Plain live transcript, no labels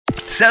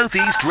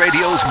Southeast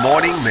Radio's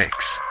morning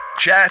mix.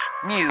 Chat,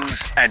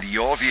 news and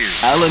your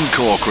views. Alan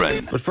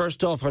Corcoran. But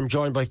first off, I'm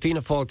joined by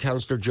Fianna Fáil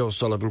Councillor Joe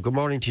Sullivan. Good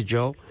morning to you,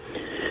 Joe.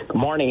 Good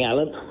morning,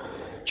 Alan.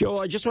 Joe,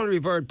 I just want to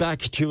revert back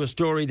to a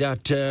story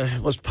that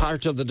was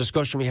part of the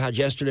discussion we had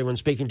yesterday when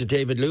speaking to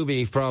David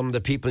Luby from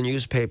the People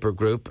newspaper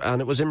group,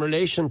 and it was in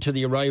relation to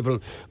the arrival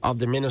of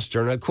the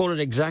Minister. And I'll quote it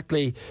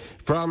exactly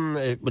from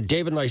what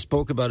David and I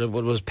spoke about. It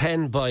was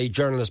penned by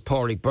journalist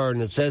Pádraig Byrne.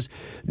 It says,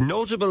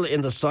 "Notable in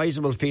the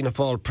sizeable Fianna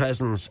Fáil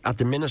presence at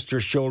the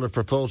Minister's shoulder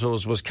for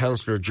photos was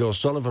Councillor Joe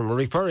Sullivan." We're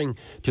referring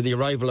to the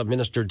arrival of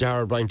Minister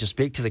Darragh O'Brien to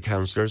speak to the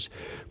councillors.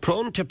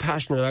 Prone to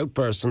passionate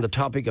outbursts on the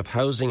topic of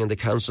housing in the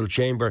council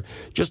chamber,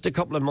 just a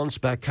couple of months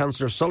back,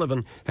 Councillor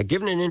Sullivan had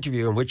given an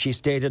interview in which he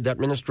stated that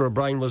Minister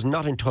O'Brien was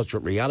not in touch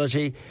with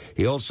reality.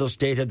 He also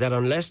stated that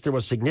unless there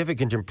was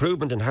significant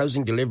improvement in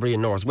housing delivery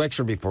in North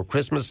Wexford before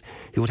Christmas,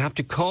 he would have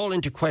to call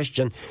into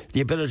question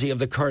the ability of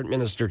the current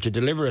Minister to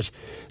deliver it.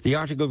 The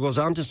article goes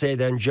on to say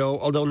then, Joe,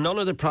 although none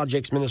of the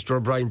projects Minister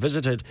O'Brien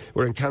visited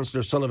were in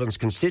Councillor Sullivan's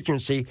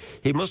constituency,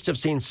 he must have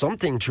seen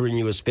something to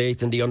renew his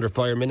faith in the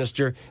under-fire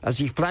Minister as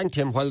he flanked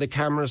him while the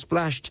cameras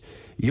flashed.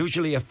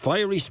 Usually a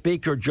fiery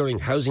speaker during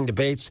housing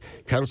debates,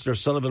 Councillor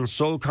Sullivan's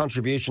sole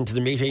contribution to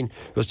the meeting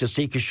was to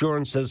seek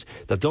assurances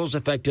that those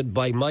affected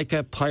by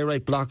mica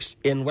pyrite blocks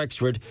in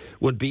Wexford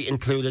would be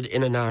included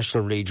in a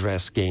national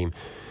redress scheme.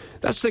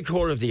 That's the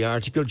core of the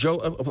article. Joe,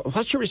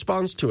 what's your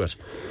response to it?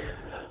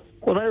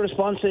 Well, my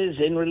response is,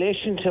 in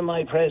relation to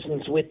my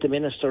presence with the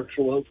Minister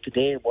throughout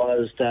today,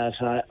 was that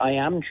I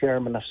am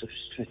chairman of the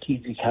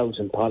Strategic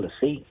Housing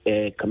Policy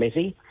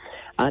Committee.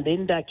 And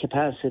in that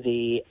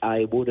capacity,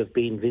 I would have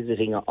been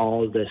visiting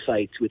all the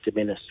sites with the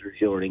Minister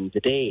during the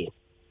day.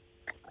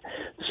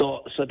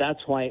 So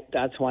that's why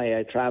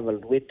I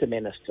travelled with the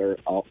Minister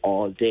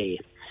all day.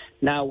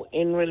 Now,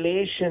 in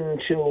relation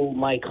to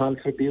my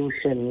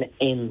contribution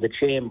in the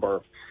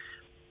Chamber,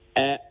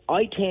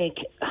 I take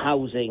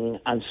housing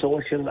and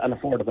social and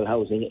affordable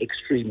housing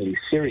extremely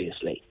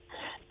seriously.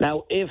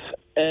 Now, if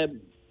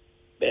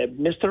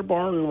Mr.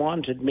 Byrne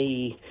wanted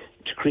me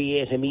to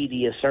create a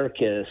media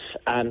circus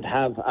and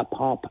have a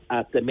pop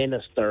at the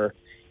Minister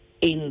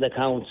in the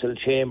council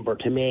chamber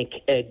to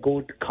make a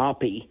good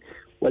copy,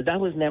 well, that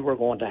was never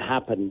going to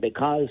happen,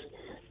 because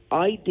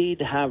I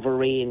did have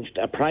arranged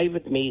a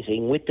private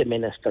meeting with the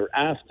Minister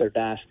after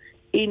that,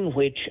 in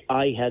which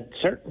I had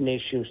certain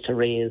issues to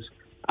raise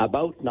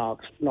about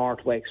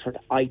North Wexford.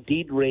 I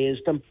did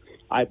raise them.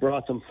 I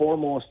brought them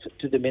foremost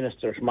to the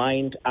Minister's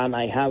mind, and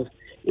I have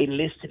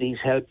enlisted his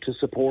help to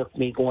support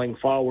me going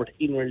forward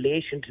in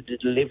relation to the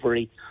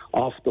delivery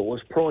of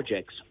those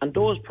projects. And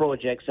those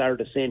projects are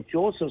the St.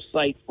 Joseph's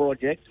site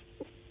project,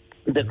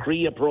 the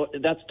CREA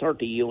that's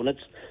 30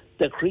 units,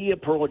 the CREA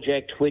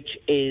project, which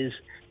is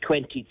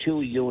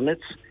 22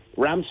 units,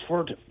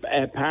 Ramsford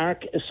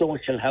Park, a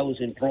social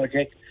housing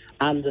project,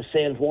 and the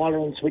St.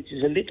 Wallerans, which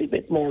is a little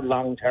bit more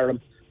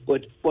long-term,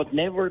 but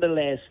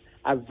nevertheless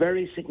a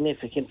very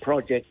significant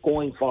project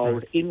going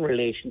forward in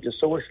relation to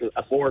social,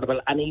 affordable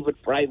and even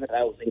private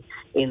housing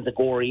in the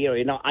Gorey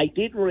area. Now, I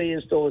did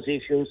raise those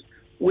issues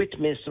with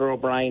Mr.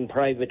 O'Brien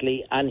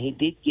privately, and he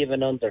did give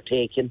an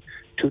undertaking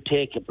to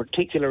take a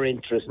particular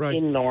interest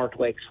in North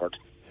Wexford.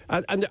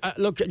 And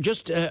look,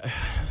 just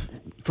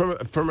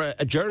from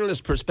a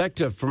journalist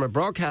perspective, from a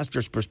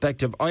broadcaster's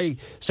perspective, I,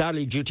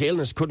 sadly, due to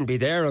illness, couldn't be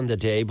there on the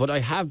day, but I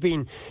have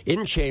been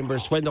in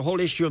chambers when the whole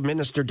issue of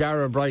Minister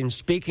Darragh O'Brien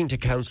speaking to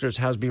councillors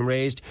has been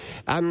raised.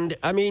 And,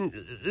 I mean,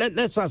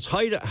 let's not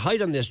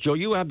hide on this, Joe.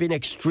 You have been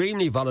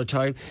extremely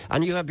volatile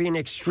and you have been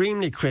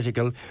extremely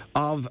critical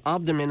of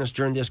the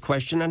Minister in this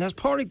question. And has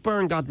Pádraig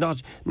Byrne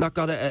not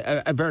got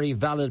a very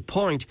valid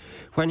point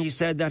when he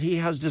said that he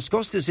has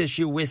discussed this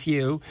issue with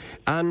you?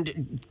 And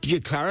do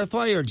you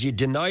clarify or do you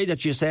deny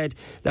that you said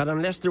that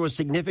unless there was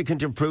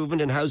significant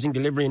improvement in housing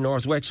delivery in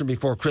North Wexford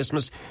before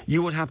Christmas,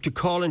 you would have to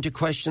call into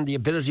question the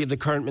ability of the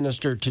current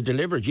Minister to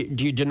deliver?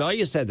 Do you deny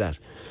you said that?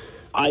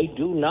 I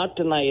do not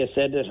deny I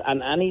said it,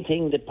 and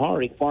anything that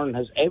Pádraig Byrne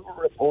has ever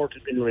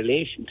reported in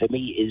relation to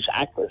me is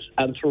accurate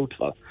and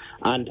truthful.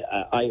 And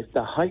I have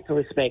the highest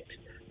respect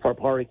for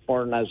Pádraig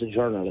Byrne as a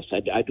journalist.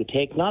 I do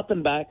take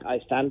nothing back. I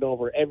stand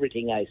over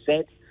everything I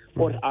said.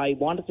 But I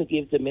wanted to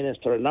give the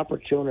Minister an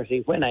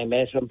opportunity when I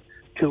met him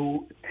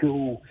to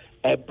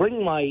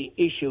bring my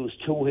issues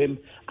to him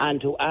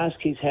and to ask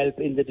his help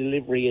in the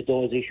delivery of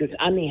those issues.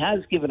 And he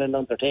has given an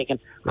undertaking.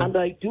 Right. And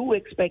I do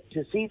expect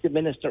to see the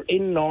Minister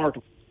in North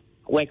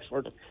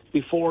Wexford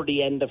before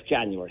the end of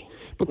January.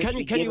 But can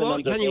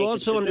you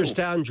also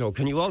understand, Joe,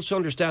 can you also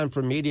understand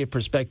from media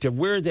perspective,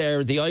 we're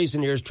there, the eyes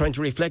and ears, trying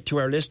to reflect to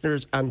our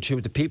listeners and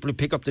to the people who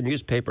pick up the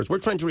newspapers, we're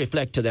trying to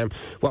reflect to them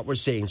what we're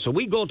seeing. So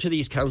we go to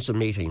these council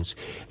meetings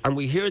and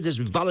we hear this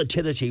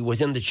volatility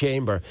within the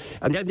chamber,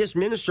 and then this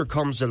Minister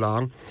comes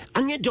along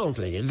and you don't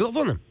lay a glove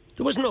on him.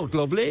 There was no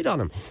glove laid on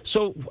him.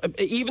 So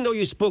even though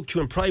you spoke to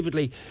him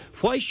privately,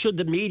 why should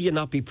the media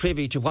not be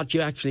privy to what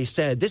you actually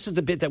said? This is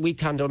the bit that we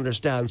can't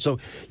understand. So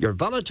you're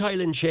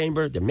volatile in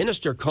chamber, the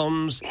Minister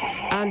comes,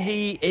 and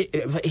he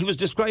was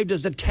described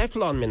as a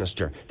Teflon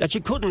Minister, that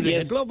you couldn't lay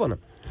a glove on him.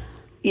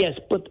 Yes,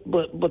 but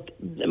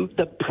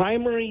the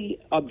primary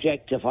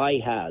objective I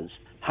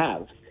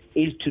have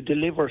is to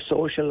deliver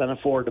social and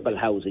affordable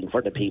housing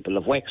for the people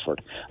of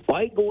Wexford.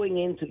 By going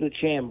into the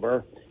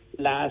chamber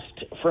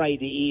last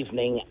Friday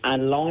evening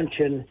and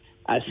launching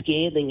a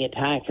scathing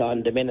attack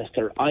on the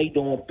minister, I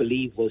don't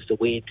believe was the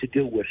way to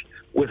do it,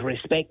 with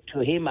respect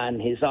to him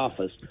and his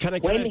office. Can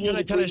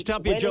I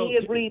stop you, Joe? When he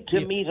agreed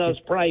to meet us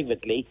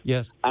privately,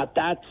 yes, at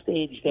that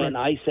stage then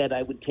right, I said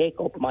I would take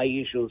up my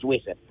issues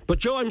with him. But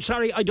Joe, I'm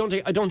sorry, I don't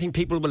think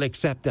people will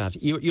accept that.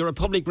 You're a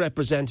public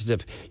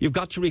representative. You've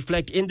got to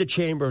reflect in the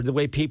chamber the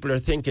way people are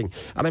thinking.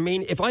 And I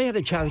mean, if I had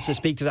a chance to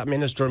speak to that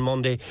minister on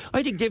Monday,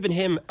 I'd have given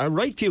him a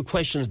right few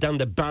questions down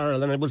the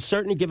barrel, and I will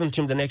certainly give them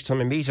to him the next time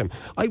I meet him.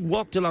 I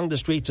walked along the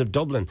streets of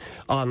Dublin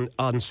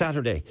on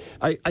Saturday.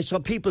 I saw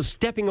people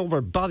stepping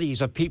over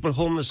bodies of people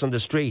homeless on the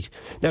street.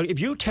 Now, if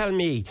you tell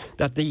me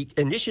that the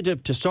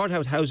initiative to sort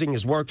out housing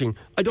is working,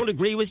 I don't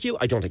agree with you.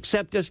 I don't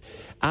accept it.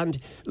 And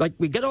like,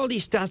 we get all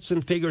these stats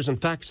and figures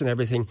and facts and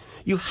everything.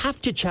 You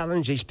have to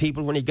challenge these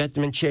people when you get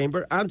them in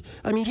chamber. And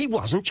I mean, he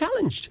wasn't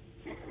challenged.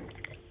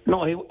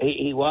 No,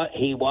 he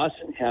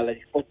wasn't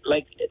challenged. But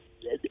like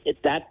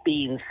that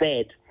being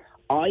said,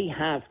 I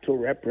have to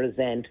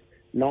represent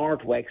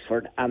North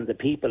Wexford and the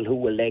people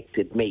who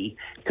elected me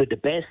to the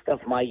best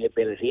of my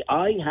ability.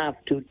 I have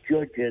to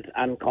judge it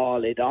and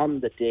call it on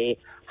the day.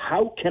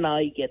 How can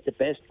I get the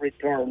best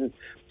return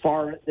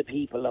for the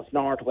people of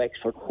North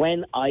Wexford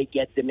when I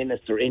get the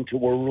minister into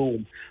a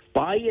room?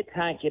 By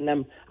attacking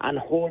them and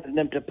holding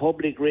them to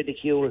public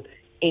ridicule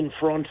in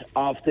front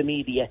of the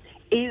media.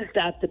 Is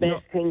that the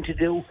best thing to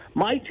do?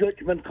 My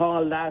judgment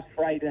call last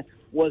Friday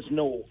was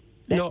no.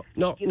 No,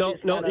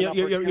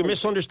 you're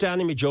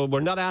misunderstanding me, Joe. We're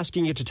not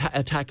asking you to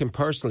attack him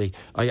personally.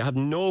 I have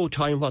no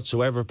time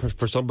whatsoever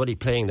for somebody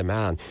playing the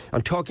man.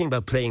 I'm talking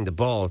about playing the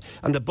ball.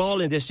 And the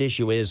ball in this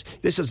issue is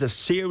a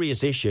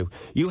serious issue.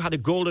 You had a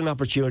golden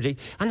opportunity,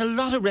 and a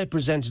lot of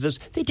representatives,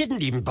 they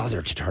didn't even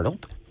bother to turn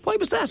up. Why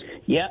was that?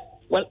 Yeah.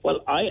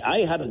 Well,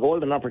 I had a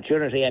golden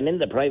opportunity, and in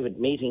the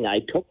private meeting, I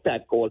took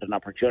that golden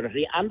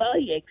opportunity, and I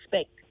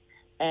expect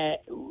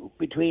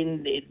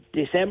between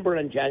December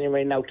and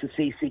January now to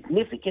see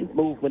significant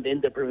movement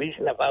in the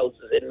provision of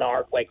houses in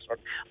North Wexford.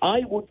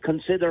 I would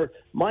consider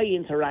my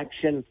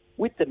interaction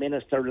with the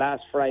minister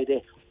last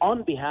Friday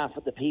on behalf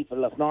of the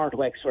people of North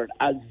Wexford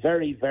as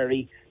very,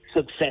 very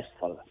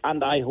successful.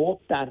 And I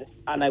hope that,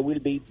 and I will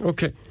be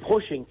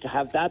pushing to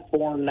have that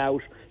borne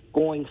out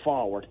going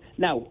forward.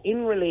 Now,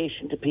 in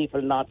relation to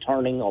people not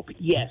turning up,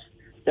 yes,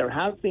 there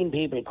have been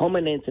people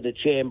coming into the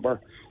chamber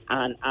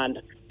and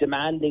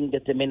demanding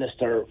that the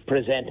minister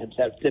present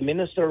himself. The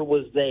minister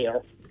was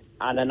there,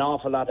 and an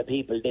awful lot of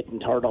people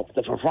didn't turn up.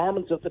 The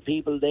performance of the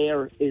people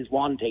there is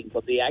one thing,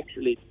 but they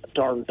actually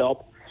turned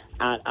up,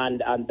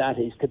 and that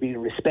is to be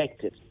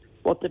respected.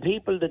 But the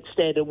people that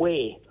stayed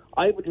away,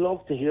 I would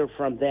love to hear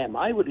from them.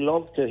 I would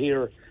love to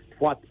hear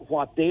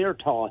what their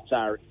thoughts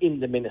are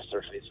in the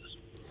minister's visit.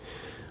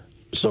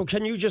 So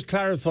can you just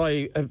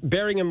clarify,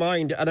 bearing in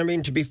mind, and I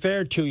mean, to be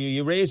fair to you,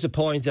 you raised the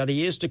point that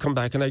he is to come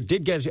back, and I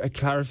did get a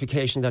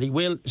clarification that he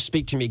will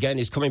speak to me again.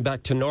 He's coming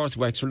back to North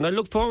Wexford, and I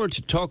look forward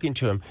to talking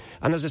to him.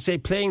 And as I say,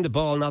 playing the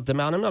ball, not the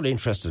man. I'm not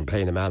interested in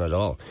playing the man at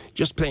all,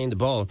 just playing the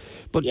ball.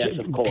 But yes,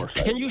 of course.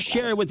 Can you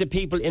share with the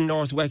people in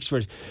North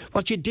Wexford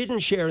what you didn't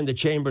share in the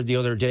chamber the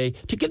other day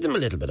to give them a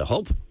little bit of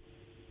hope?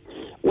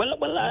 Well,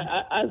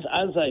 as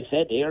I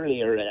said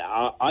earlier,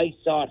 I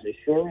sought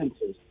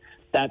assurances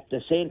that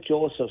the St.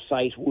 Joseph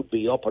site would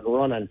be up and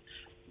running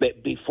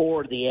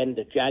before the end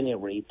of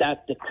January,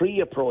 that the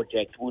CREA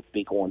project would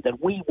be going, that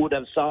we would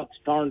have socks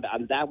turned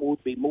and that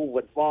would be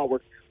moving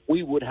forward.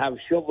 We would have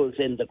shovels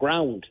in the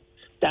ground,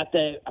 that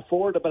the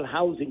affordable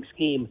housing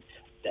scheme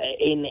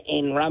in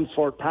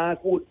Ramsford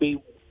Park would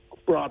be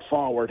brought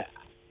forward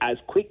as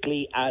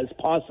quickly as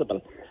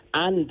possible,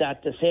 and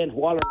that the St.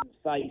 Wallerton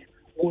site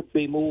would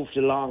be moved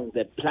along.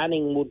 The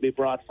planning would be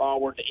brought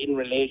forward in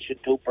relation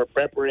to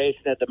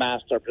preparation of the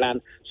master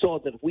plan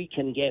so that we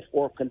can get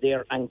working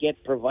there and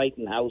get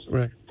providing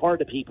housing for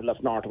the people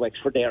of North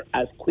Wexford there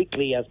as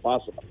quickly as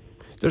possible.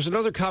 There's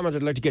another comment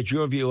I'd like to get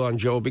your view on,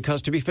 Joe,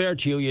 because to be fair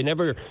to you, you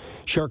never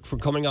shirk from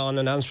coming on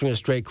and answering a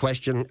straight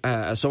question,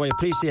 so I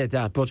appreciate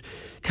that. But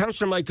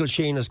Councillor Michael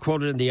Sheehan is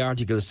quoted in the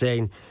article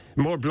saying,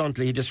 more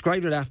bluntly, he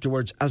described it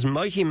afterwards as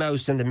Mighty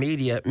Mouse in the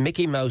media,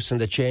 Mickey Mouse in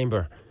the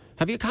chamber.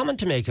 Have you a comment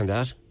to make on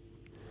that?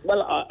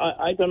 Well,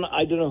 I don't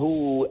know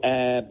who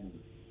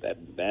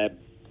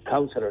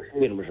Councillor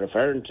Sheehan was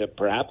referring to.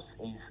 Perhaps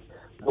he's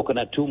looking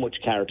at too much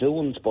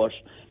cartoons, but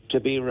to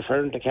be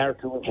referring to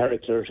cartoon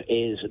characters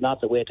is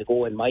not the way to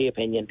go, in my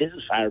opinion. This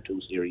is far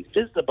too serious.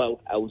 This is about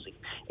housing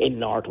in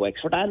North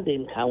Wexford and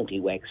in County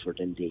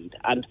Wexford, indeed.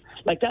 And,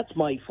 that's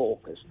my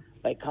focus.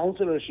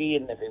 Councillor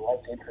Sheehan, if he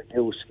wants to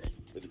introduce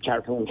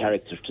cartoon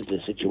characters to the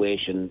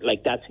situation,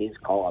 that's his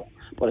call.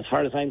 But as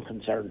far as I'm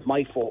concerned,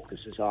 my focus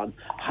is on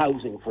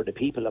housing for the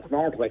people of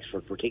North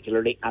Wexford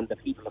particularly and the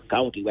people of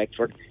County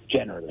Wexford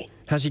generally.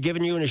 Has he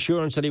given you an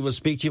assurance that he will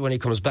speak to you when he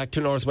comes back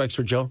to North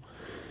Wexford, Joe?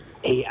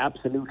 He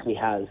absolutely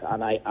has,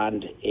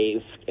 and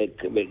if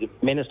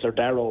Minister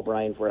Darragh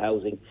O'Brien for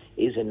Housing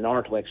is in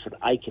North Wexford,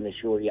 I can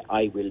assure you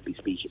I will be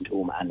speaking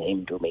to him and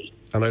him to me.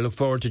 And I look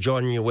forward to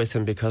joining you with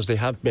him, because they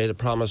have made a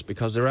promise,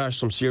 because there are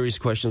some serious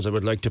questions I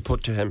would like to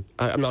put to him.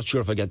 I'm not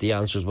sure if I get the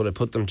answers, but I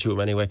put them to him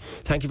anyway.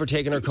 Thank you for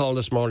taking our call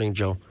this morning,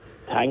 Joe.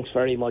 Thanks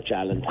very much,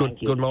 Alan.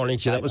 Good morning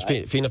to you. That was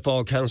Fianna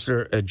Fáil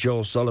Councillor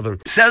Joe Sullivan.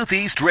 South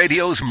East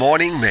Radio's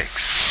morning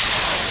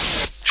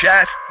mix.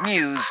 Chat,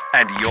 news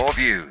and your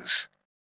views.